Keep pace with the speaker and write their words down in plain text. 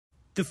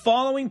The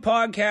following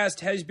podcast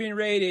has been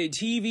rated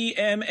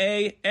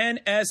TVMA,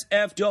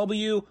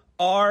 NSFW,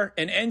 R,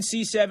 and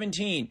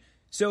NC-17,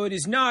 so it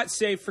is not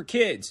safe for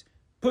kids.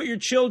 Put your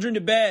children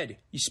to bed.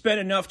 You spend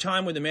enough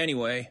time with them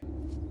anyway.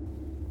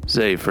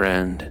 Say,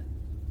 friend.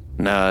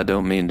 Nah, I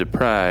don't mean to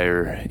pry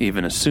or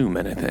even assume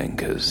anything,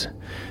 'cause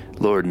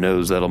Lord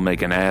knows that'll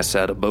make an ass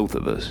out of both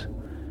of us.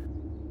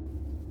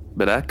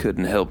 But I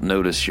couldn't help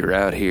notice you're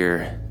out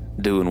here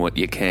doing what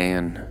you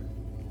can,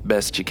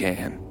 best you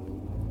can,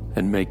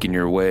 and making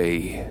your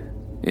way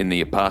in the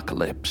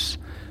apocalypse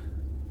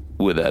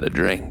without a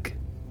drink.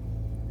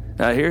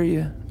 I hear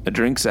you. A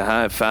drink's a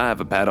high five,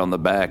 a pat on the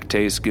back,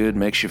 tastes good,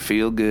 makes you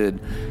feel good.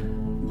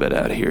 But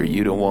out here,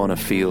 you don't want to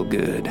feel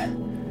good.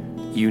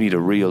 You need a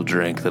real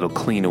drink that'll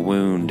clean a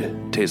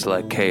wound, taste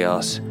like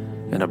chaos,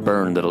 and a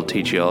burn that'll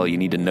teach you all you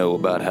need to know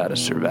about how to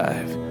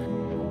survive.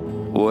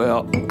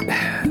 Well,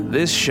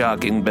 this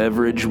shocking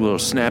beverage will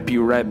snap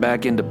you right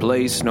back into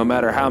place, no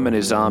matter how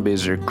many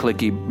zombies or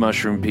clicky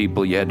mushroom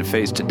people you had to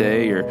face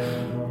today,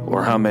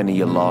 or how many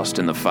you lost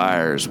in the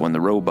fires when the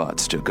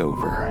robots took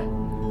over.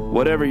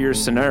 Whatever your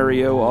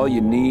scenario, all you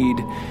need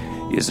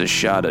is a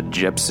shot of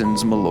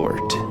Jeppson's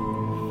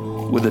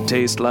Malort. With a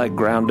taste like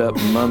ground-up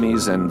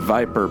mummies and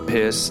viper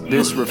piss,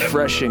 this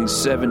refreshing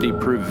 70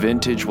 proof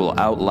vintage will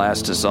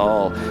outlast us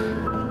all.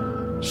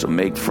 So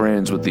make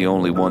friends with the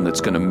only one that's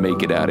going to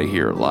make it out of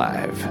here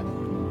alive.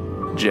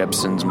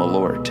 Jeppson's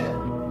Malort.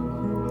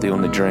 The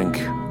only drink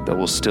that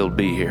will still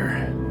be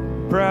here.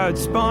 Proud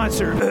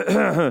sponsor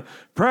of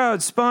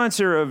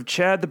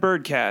Chad the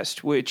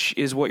Birdcast, which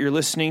is what you're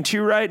listening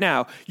to right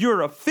now.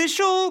 Your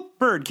official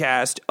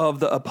birdcast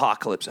of the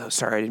apocalypse. Oh,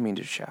 sorry, I didn't mean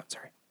to shout.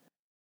 Sorry.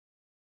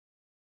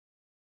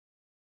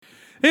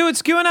 Hey,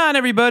 what's going on,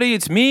 everybody?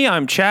 It's me.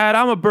 I'm Chad.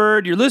 I'm a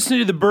bird. You're listening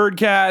to the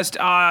Birdcast.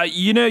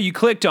 You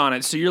clicked on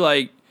it, so you're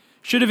like,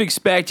 should have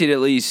expected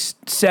at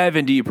least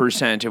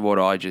 70% of what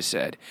I just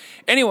said.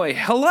 Anyway,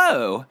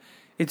 hello.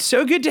 It's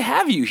so good to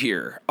have you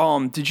here.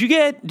 Did you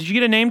get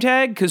a name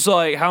tag? Because,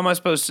 how am I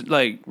supposed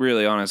to,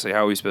 really, honestly,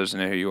 how are we supposed to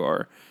know who you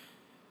are?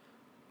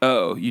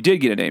 Oh, you did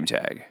get a name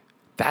tag.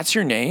 That's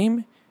your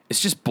name? It's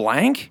just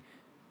blank?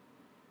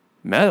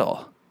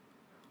 Metal.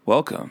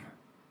 Welcome.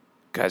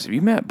 Guys, have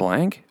you met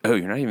blank? Oh,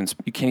 you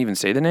can't even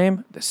say the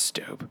name? That's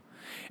dope.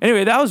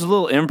 Anyway, that was a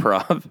little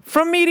improv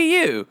from me to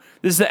you.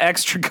 This is the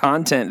extra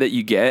content that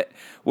you get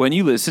when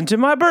you listen to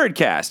my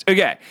Birdcast.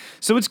 Okay,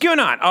 so what's going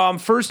on?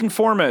 First and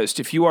foremost,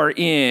 if you are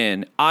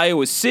in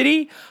Iowa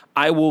City,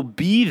 I will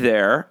be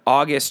there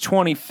August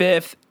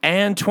 25th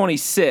and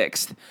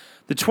 26th.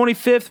 The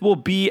 25th will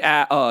be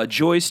at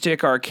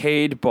Joystick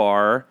Arcade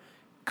Bar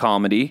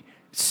Comedy.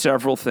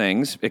 Several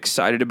things.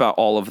 Excited about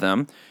all of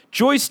them.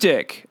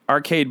 Joystick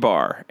Arcade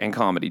Bar and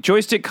Comedy.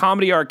 Joystick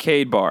Comedy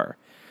Arcade Bar.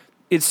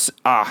 It's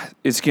going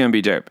to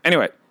be dope.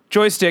 Anyway,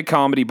 Joystick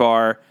Comedy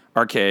Bar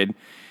Arcade.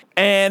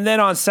 And then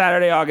on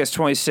Saturday, August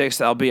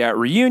 26th, I'll be at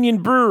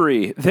Reunion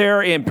Brewery.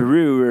 They're in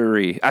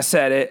Brewery. I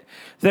said it.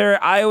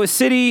 They're Iowa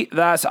City.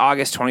 That's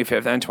August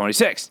 25th and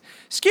 26th.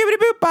 Skibbity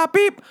boop bop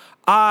beep.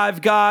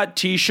 I've got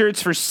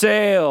t-shirts for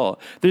sale.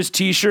 There's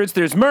t-shirts.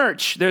 There's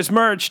merch. There's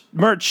merch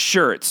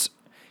shirts.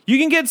 You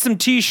can get some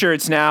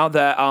t-shirts now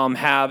that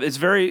it's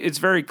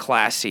very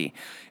classy.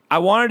 I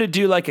wanted to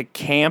do like a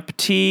camp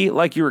tee,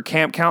 like you were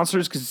camp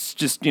counselors, because it's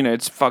just,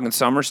 it's fucking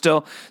summer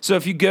still. So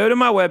if you go to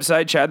my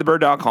website,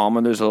 chadthebird.com,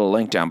 and there's a little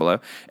link down below,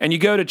 and you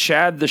go to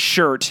Chad the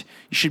Shirt,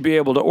 you should be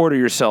able to order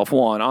yourself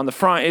one. On the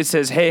front, it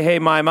says, hey, hey,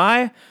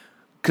 my,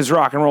 because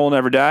rock and roll will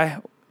never die.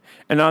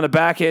 And on the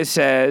back, it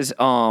says,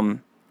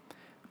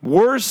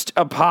 worst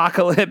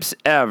apocalypse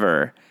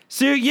ever.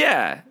 So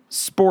yeah,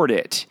 sport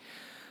it.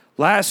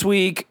 Last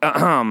week,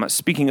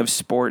 speaking of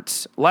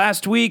sports,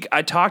 last week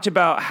I talked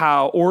about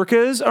how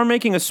orcas are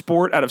making a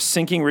sport out of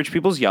sinking rich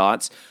people's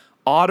yachts.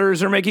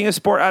 Otters are making a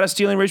sport out of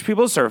stealing rich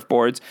people's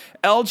surfboards.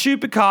 El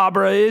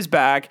Chupacabra is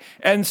back,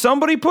 and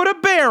somebody put a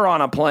bear on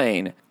a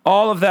plane.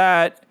 All of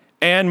that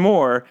and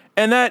more,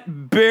 and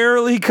that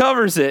barely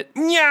covers it.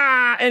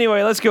 Yeah.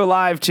 Anyway, let's go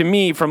live to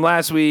me from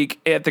last week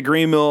at the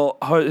Green Mill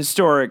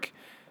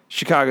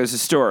Chicago's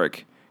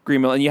historic Green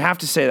Mill, and you have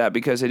to say that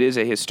because it is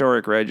a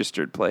historic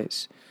registered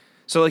place.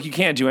 So, you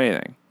can't do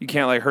anything. You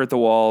can't, hurt the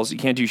walls. You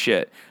can't do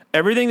shit.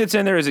 Everything that's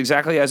in there is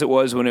exactly as it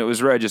was when it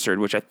was registered,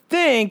 which I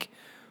think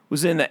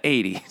was in the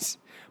 80s.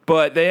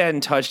 But they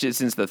hadn't touched it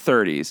since the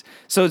 30s.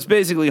 So it's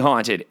basically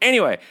haunted.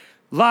 Anyway,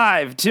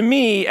 live to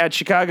me at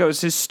Chicago's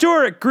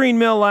historic Green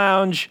Mill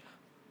Lounge,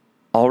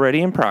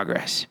 already in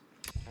progress.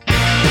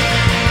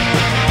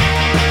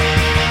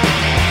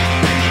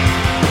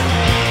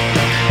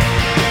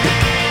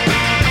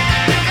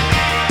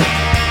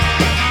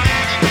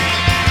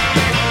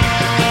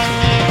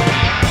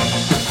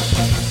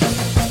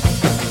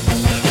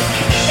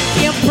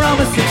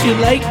 Promise that you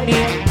like me,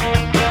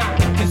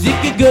 'cause it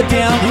could go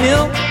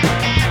downhill. I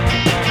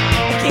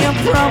can't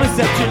promise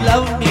that you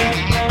love me,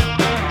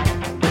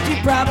 but you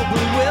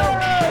probably will.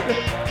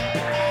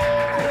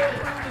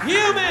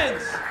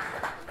 Humans!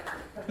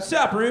 What's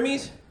up,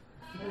 roomies?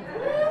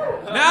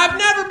 Now, I've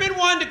never been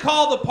one to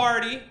call the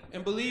party,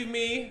 and believe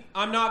me,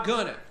 I'm not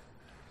gonna.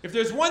 If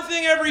there's one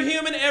thing every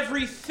human,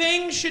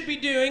 everything should be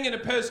doing in a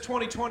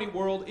post-2020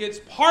 world, it's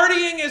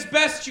partying as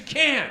best you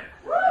can.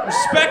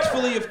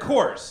 Respectfully, of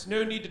course.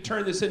 No need to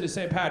turn this into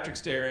St.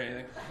 Patrick's Day or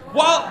anything.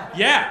 Well,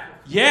 yeah.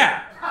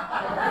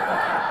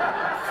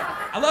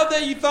 I love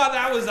that you thought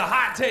that was a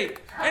hot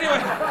take. Anyway,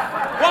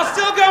 while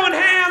still going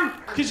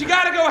ham, because you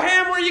gotta go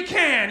ham where you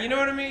can, you know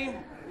what I mean?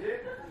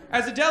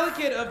 As a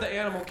delegate of the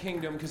animal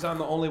kingdom, because I'm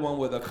the only one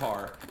with a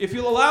car, if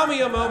you'll allow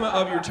me a moment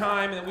of your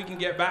time, and then we can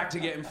get back to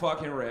getting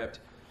fucking ripped.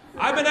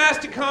 I've been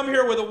asked to come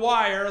here with a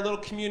wire, a little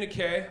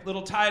communique, a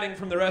little tiding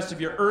from the rest of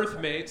your Earth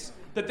mates,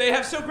 that they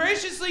have so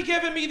graciously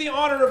given me the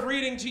honor of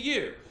reading to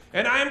you.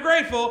 And I am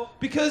grateful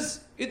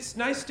because it's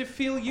nice to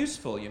feel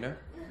useful, you know?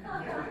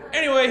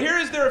 Anyway, here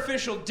is their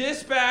official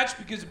dispatch,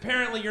 because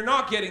apparently you're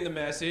not getting the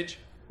message.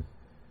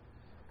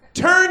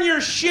 Turn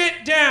your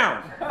shit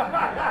down.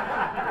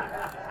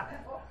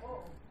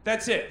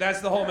 That's it.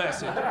 That's the whole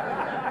message.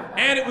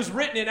 And it was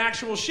written in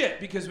actual shit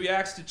because we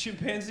asked a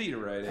chimpanzee to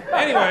write it.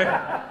 Anyway,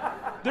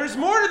 there's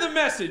more to the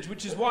message,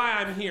 which is why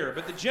I'm here.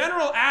 But the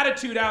general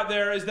attitude out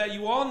there is that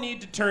you all need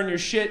to turn your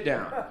shit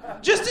down.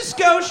 Just a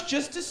skosh,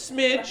 just a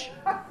smidge.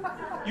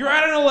 You're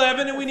at an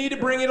 11 and we need to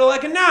bring it to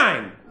like a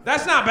 9.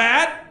 That's not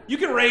bad. You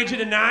can rage at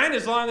a 9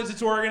 as long as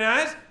it's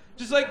organized.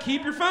 Just like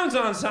keep your phones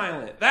on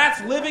silent. That's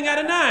living at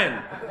a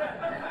 9.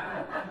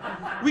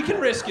 We can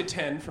risk a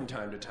 10 from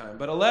time to time,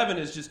 but 11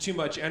 is just too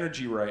much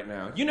energy right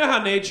now. You know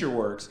how nature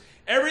works.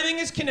 Everything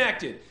is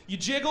connected. You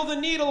jiggle the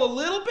needle a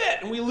little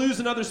bit and we lose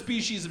another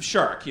species of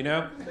shark, you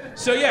know?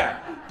 So yeah,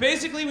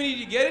 basically we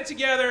need to get it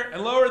together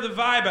and lower the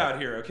vibe out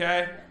here,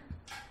 okay?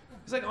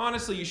 It's like,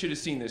 honestly, you should have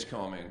seen this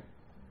coming.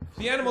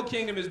 The animal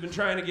kingdom has been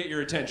trying to get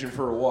your attention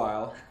for a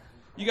while.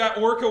 You got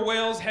orca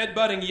whales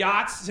headbutting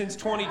yachts since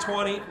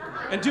 2020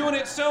 and doing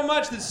it so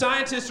much that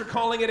scientists are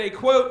calling it a,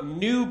 quote,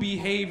 new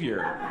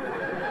behavior.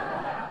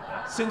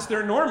 Since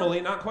they're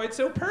normally not quite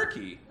so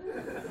perky.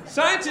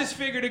 Scientists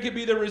figured it could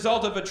be the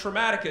result of a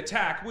traumatic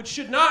attack, which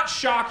should not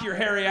shock your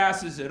hairy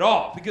asses at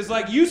all, because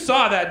like you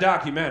saw that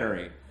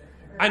documentary.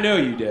 I know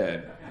you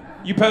did.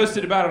 You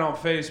posted about it on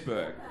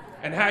Facebook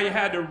and how you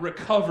had to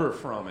recover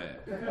from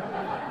it.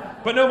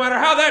 But no matter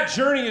how that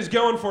journey is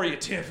going for you,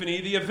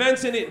 Tiffany, the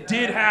events in it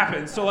did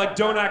happen, so like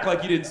don't act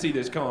like you didn't see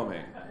this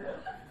coming.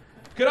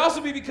 Could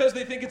also be because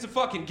they think it's a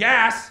fucking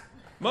gas.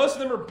 Most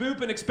of them are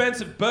booping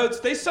expensive boats.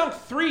 They sunk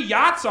 3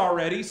 yachts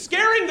already.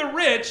 Scaring the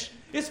rich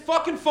is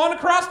fucking fun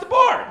across the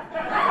board.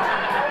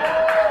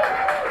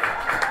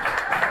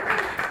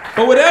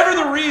 But whatever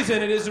the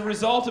reason, it is a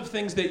result of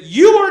things that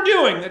you are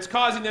doing that's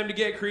causing them to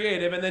get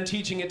creative and then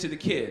teaching it to the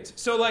kids.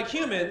 So like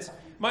humans,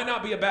 might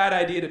not be a bad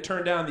idea to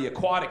turn down the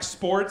aquatic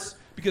sports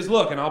because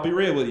look, and I'll be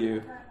real with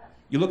you,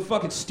 you look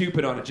fucking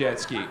stupid on a jet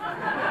ski.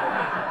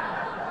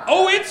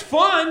 Oh, it's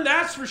fun,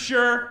 that's for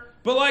sure.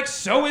 But like,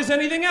 so is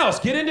anything else.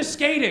 Get into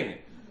skating.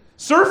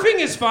 Surfing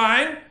is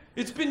fine.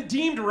 It's been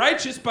deemed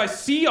righteous by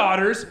sea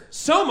otters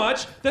so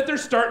much that they're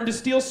starting to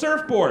steal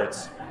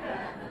surfboards.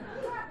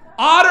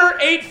 Otter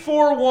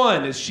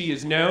 841, as she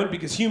is known,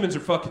 because humans are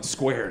fucking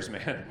squares,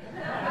 man,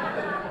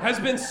 has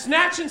been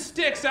snatching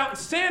sticks out in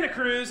Santa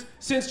Cruz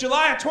since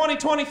July of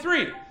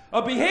 2023.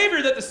 A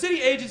behavior that the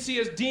city agency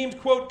has deemed,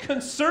 quote,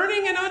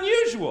 concerning and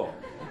unusual,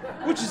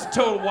 which is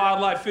total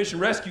wildlife fish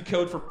and rescue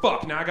code for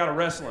fuck. Now I gotta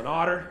wrestle an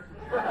otter.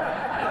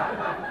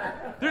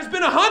 There's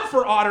been a hunt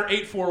for Otter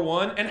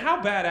 841, and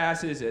how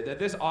badass is it that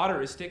this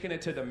otter is sticking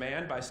it to the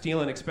man by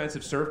stealing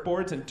expensive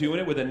surfboards and doing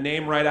it with a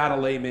name right out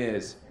of Les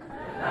Mis?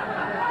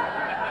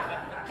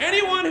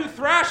 Anyone who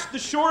thrashed the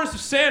shores of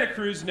Santa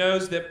Cruz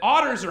knows that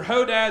otters are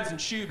hodads and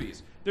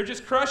shoobies. They're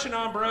just crushing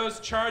on bros,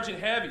 charging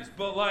heavies,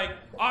 but like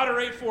Otter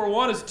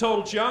 841 is a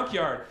total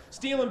junkyard,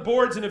 stealing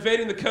boards and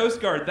evading the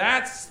Coast Guard.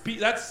 That's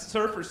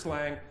surfer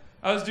slang.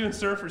 I was doing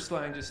surfer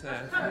slang just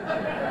then.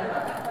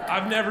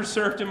 I've never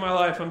surfed in my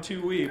life, I'm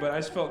too wee, but I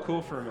just felt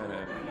cool for a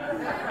minute.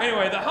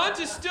 Anyway, the hunt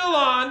is still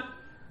on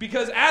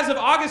because as of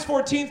August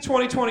 14th,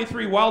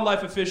 2023,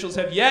 wildlife officials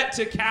have yet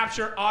to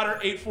capture Otter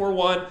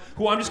 841,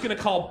 who I'm just gonna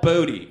call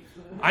Bodie.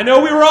 I know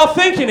we were all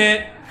thinking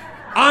it,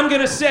 I'm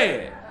gonna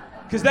say it.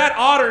 Because that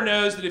otter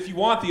knows that if you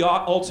want the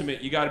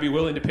ultimate, you gotta be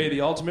willing to pay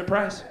the ultimate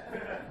price.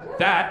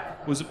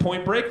 That was a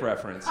Point Break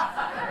reference.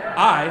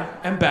 I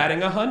am batting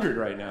 100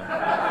 right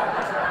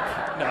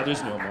now. No,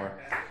 there's no more.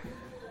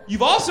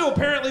 You've also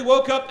apparently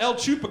woke up El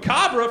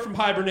Chupacabra from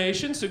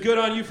hibernation, so good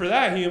on you for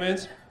that,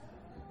 humans.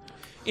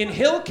 In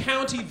Hill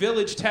County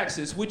Village,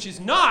 Texas, which is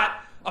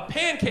not a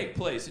pancake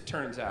place, it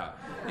turns out.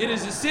 It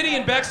is a city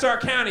in Bexar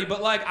County,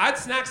 but like, I'd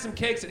snack some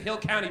cakes at Hill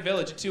County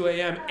Village at 2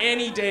 a.m.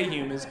 any day,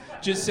 humans.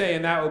 Just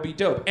saying, that would be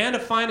dope. And a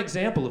fine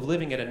example of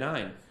living at a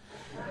 9.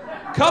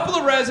 A couple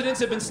of residents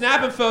have been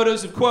snapping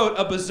photos of, quote,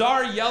 a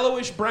bizarre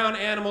yellowish-brown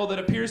animal that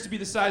appears to be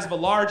the size of a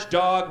large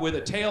dog with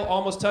a tail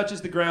almost touches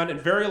the ground and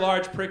very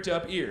large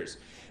pricked-up ears.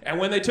 And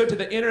when they took to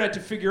the internet to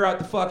figure out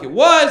the fuck it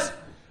was,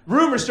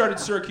 rumors started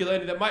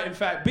circulating that might in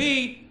fact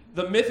be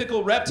the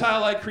mythical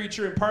reptile-like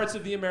creature in parts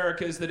of the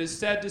Americas that is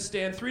said to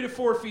stand 3 to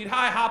 4 feet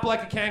high, hop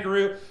like a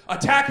kangaroo,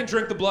 attack and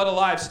drink the blood of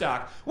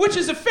livestock, which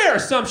is a fair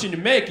assumption to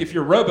make if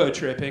you're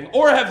robo-tripping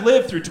or have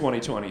lived through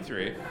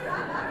 2023.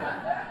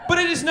 But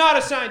it is not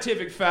a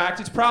scientific fact.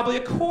 It's probably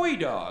a coy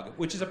dog,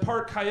 which is a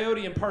part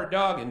coyote and part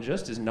dog, and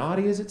just as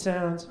naughty as it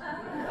sounds.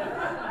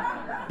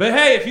 But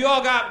hey, if you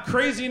all got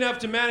crazy enough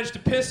to manage to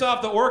piss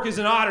off the orcas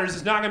and otters,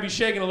 it's not going to be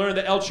shaken to learn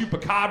that El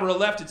Chupacabra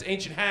left its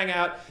ancient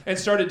hangout and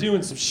started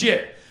doing some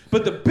shit.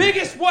 But the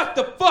biggest what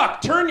the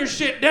fuck, turn your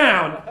shit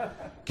down,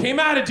 came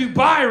out of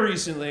Dubai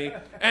recently,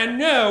 and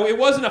no, it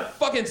wasn't a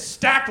fucking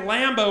stacked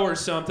Lambo or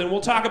something.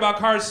 We'll talk about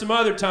cars some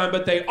other time,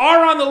 but they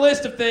are on the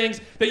list of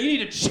things that you need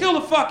to chill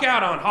the fuck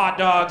out on, hot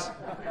dogs.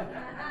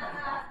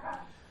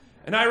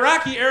 An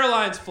Iraqi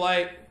Airlines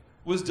flight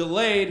was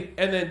delayed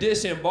and then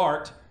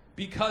disembarked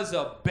because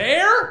a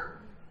bear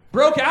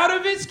broke out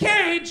of his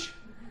cage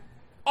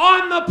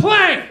on the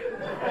plane.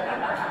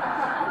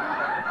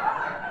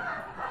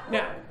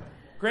 Now,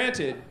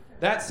 granted,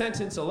 that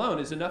sentence alone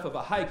is enough of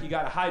a hike. You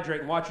gotta hydrate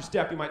and watch your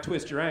step, you might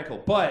twist your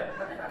ankle. But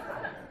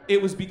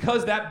it was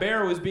because that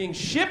bear was being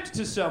shipped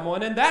to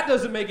someone, and that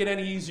doesn't make it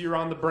any easier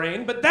on the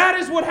brain, but that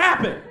is what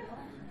happened.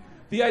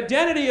 The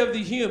identity of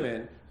the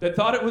human that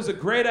thought it was a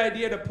great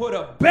idea to put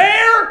a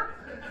bear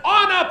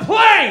on a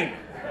plane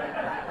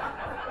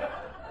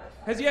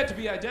has yet to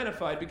be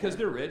identified because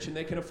they're rich and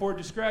they can afford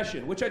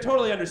discretion, which I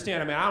totally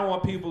understand. I mean, I don't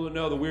want people to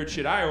know the weird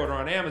shit I order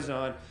on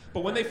Amazon,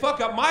 but when they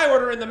fuck up my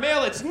order in the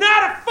mail, it's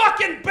not a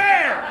fucking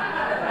bear!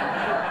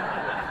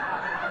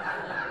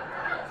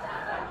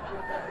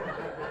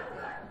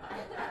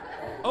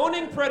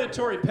 Owning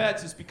predatory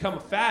pets has become a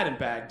fad in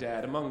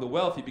Baghdad among the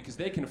wealthy because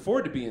they can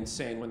afford to be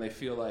insane when they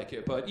feel like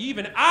it. But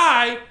even if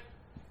I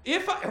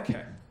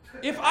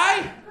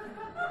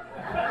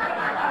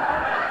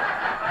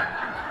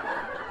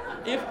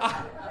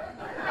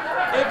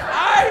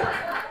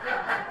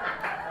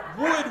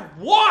would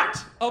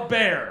want a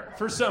bear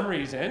for some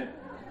reason,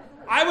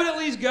 I would at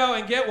least go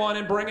and get one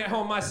and bring it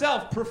home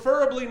myself,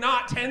 preferably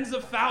not tens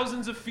of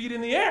thousands of feet in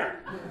the air.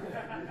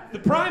 The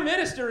Prime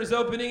Minister is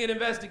opening an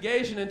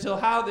investigation into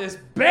how this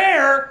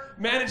bear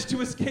managed to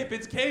escape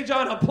its cage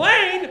on a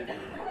plane.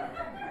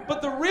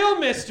 But the real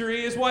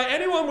mystery is why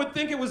anyone would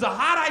think it was a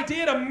hot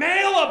idea to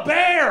mail a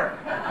bear.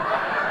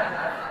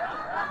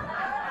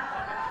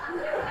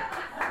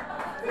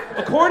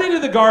 According to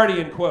The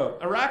Guardian,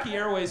 quote, Iraqi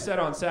Airways said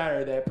on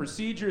Saturday that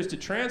procedures to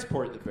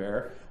transport the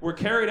bear were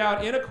carried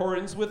out in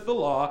accordance with the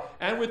law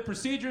and with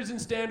procedures and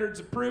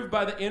standards approved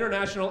by the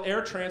International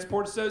Air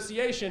Transport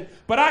Association.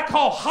 But I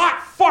call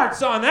hot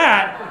farts on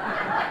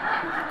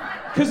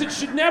that because it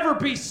should never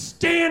be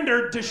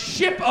standard to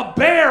ship a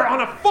bear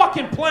on a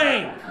fucking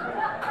plane.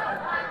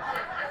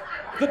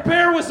 The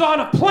bear was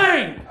on a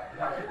plane.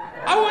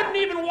 I wouldn't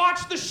even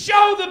watch the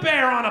show The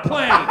Bear on a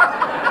plane.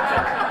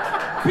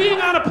 Being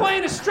on a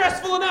plane is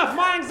stressful enough.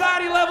 My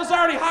anxiety level's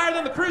already higher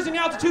than the cruising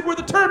altitude where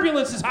the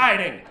turbulence is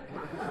hiding.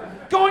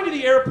 Going to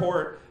the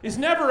airport is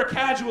never a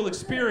casual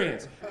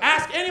experience.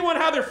 Ask anyone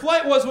how their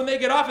flight was when they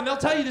get off and they'll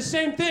tell you the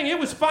same thing. It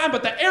was fine,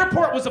 but the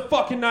airport was a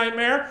fucking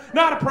nightmare.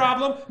 Not a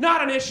problem,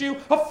 not an issue,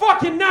 a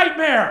fucking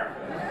nightmare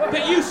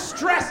that you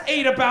stress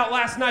ate about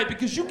last night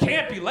because you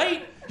can't be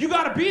late. You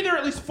gotta be there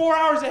at least 4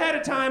 hours ahead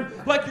of time,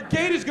 like your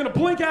gate is gonna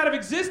blink out of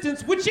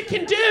existence, which it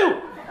can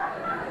do.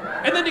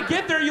 And then to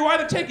get there, you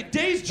either take a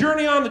day's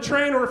journey on the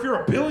train, or if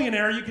you're a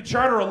billionaire, you could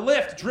charter a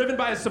Lyft driven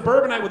by a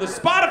suburbanite with a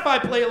Spotify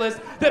playlist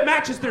that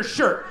matches their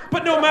shirt.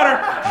 But no matter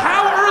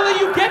how early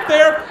you get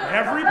there,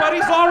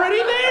 everybody's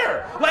already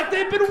there. Like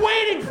they've been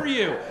waiting for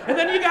you. And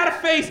then you gotta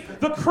face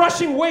the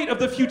crushing weight of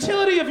the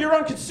futility of your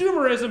own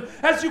consumerism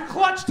as you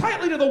clutch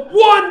tightly to the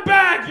one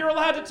bag you're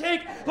allowed to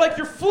take like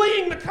you're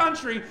fleeing the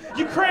country.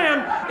 You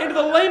cram into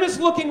the lamest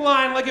looking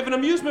line like if an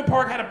amusement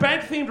park had a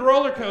bank-themed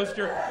roller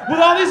coaster with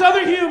all these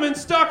other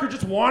humans stuck or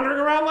just wandering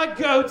around like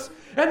goats,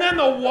 and then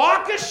the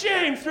walk of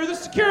shame through the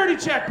security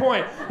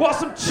checkpoint while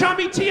some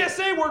chummy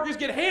TSA workers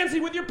get handsy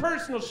with your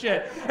personal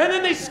shit. And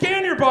then they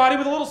scan your body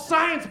with a little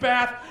science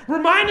bath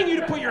reminding you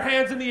to put your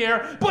hands in the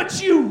air, but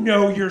you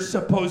know you're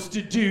supposed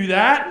to do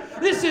that.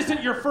 This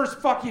isn't your first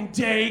fucking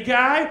day,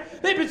 guy.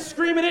 They've been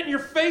screaming it in your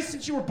face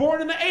since you were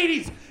born in the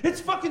 80s. It's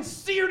fucking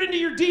seared into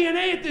your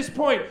DNA at this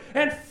point.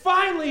 And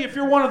finally, if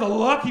you're one of the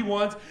lucky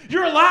ones,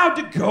 you're allowed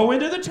to go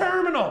into the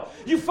terminal.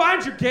 You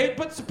find your gate,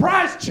 but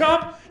surprise,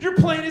 chump, your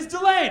plane is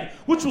delayed,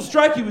 which will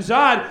strike you as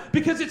odd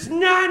because it's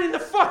 9 in the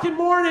fucking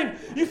morning.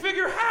 You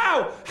figure,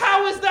 how?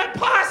 How is that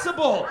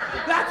possible?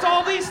 That's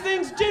all these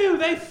things do.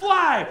 They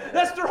fly.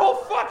 That's their whole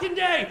fucking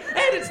day.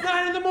 And it's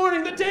 9 in the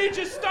morning. The day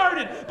just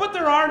started. But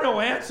there are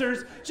no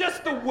answers,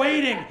 just the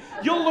waiting.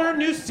 You'll learn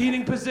new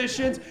seating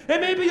positions,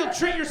 and maybe you'll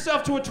treat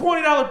yourself to a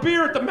 $20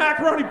 beer at the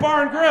Macaroni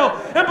Bar and Grill.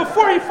 And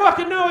before you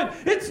fucking know it,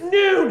 it's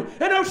noon.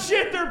 And oh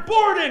shit, they're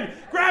boarding.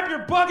 Grab your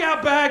bug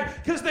out bag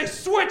because they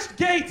switched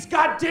gates.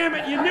 God damn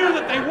it, you knew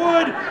that they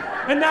would.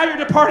 And now you're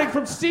departing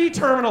from C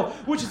Terminal,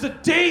 which is a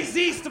days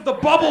east of the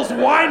Bubbles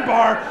Wine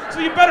Bar. So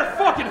you better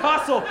fucking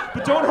hustle.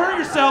 But don't hurt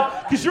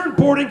yourself because you're in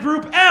boarding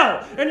group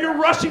L, and you're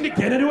rushing to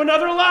get into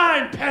another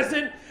line,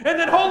 peasant. And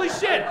then, holy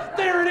shit,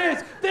 there it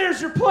is. There's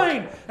your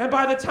plane. And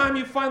by the time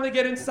you finally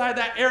get inside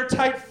that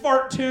airtight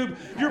fart tube,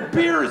 your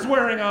beer is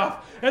wearing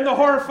off. And the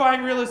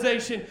horrifying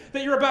realization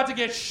that you're about to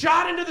get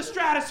shot into the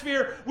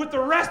stratosphere with the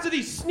rest of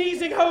these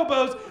sneezing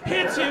hobos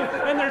hits you,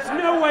 and there's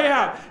no way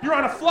out. You're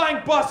on a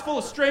flying bus full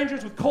of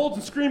strangers with colds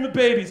and screaming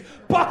babies.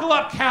 Buckle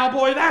up,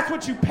 cowboy. That's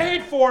what you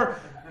paid for.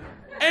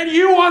 And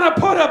you want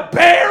to put a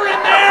bear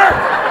in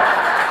there?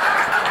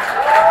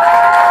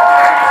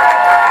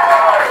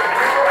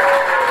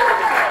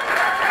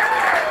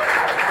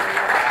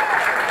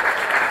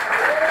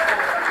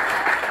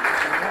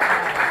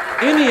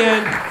 In the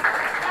end,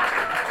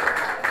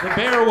 the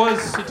bear was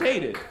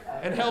sedated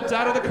and helped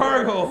out of the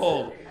cargo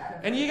hold.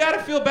 And you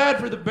gotta feel bad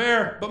for the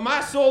bear, but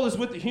my soul is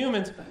with the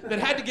humans that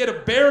had to get a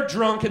bear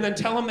drunk and then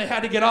tell them they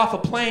had to get off a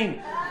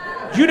plane.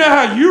 You know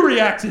how you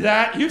react to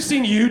that. You've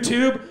seen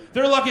YouTube.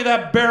 They're lucky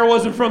that bear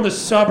wasn't from the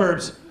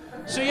suburbs.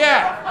 So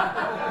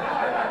yeah.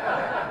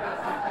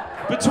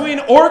 Between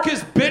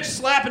orcas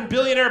bitch-slapping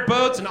billionaire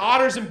boats and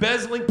otters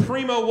embezzling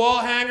primo wall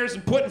hangers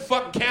and putting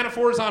fucking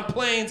canifores on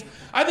planes,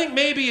 I think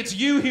maybe it's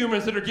you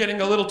humans that are getting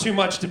a little too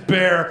much to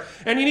bear,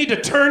 and you need to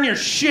turn your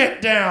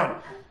shit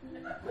down.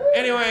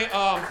 Anyway,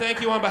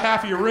 thank you on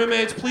behalf of your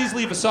roommates. Please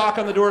leave a sock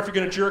on the door if you're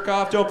gonna jerk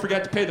off. Don't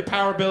forget to pay the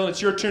power bill, and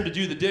it's your turn to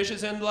do the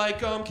dishes. And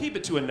keep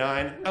it to a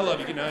 9. I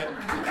love you. Good night.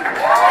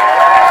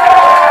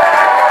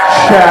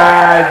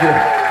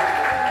 Chad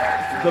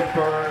the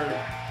Bird.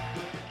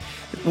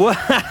 What?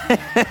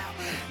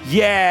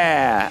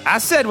 Yeah, I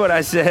said what I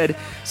said.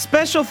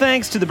 Special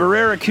thanks to the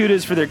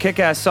Barracudas for their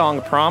kick-ass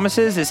song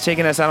Promises. It's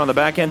taking us out on the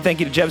back end. Thank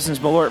you to Jefferson's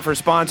Malort for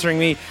sponsoring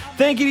me.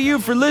 Thank you to you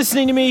for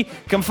listening to me.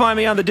 Come find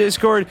me on the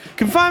Discord.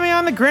 Come find me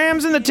on the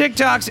Grams and the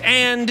TikToks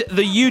and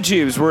the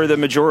YouTubes where the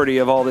majority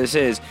of all this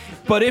is.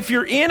 But if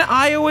you're in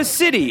Iowa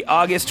City,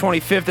 August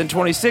 25th and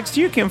 26th,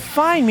 you can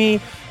find me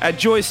at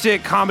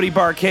Joystick, Comedy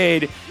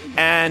Barcade,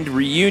 and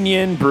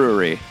Reunion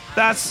Brewery.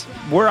 That's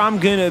where I'm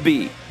gonna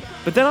be.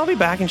 But then I'll be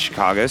back in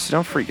Chicago, so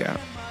don't freak out.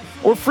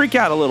 Or freak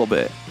out a little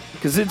bit,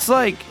 because it's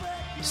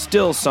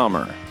still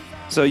summer.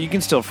 So you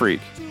can still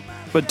freak.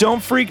 But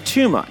don't freak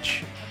too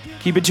much.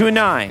 Keep it to a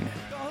 9.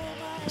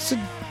 It's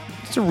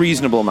a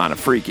reasonable amount of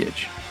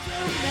freakage.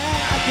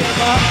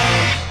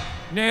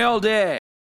 Nailed it.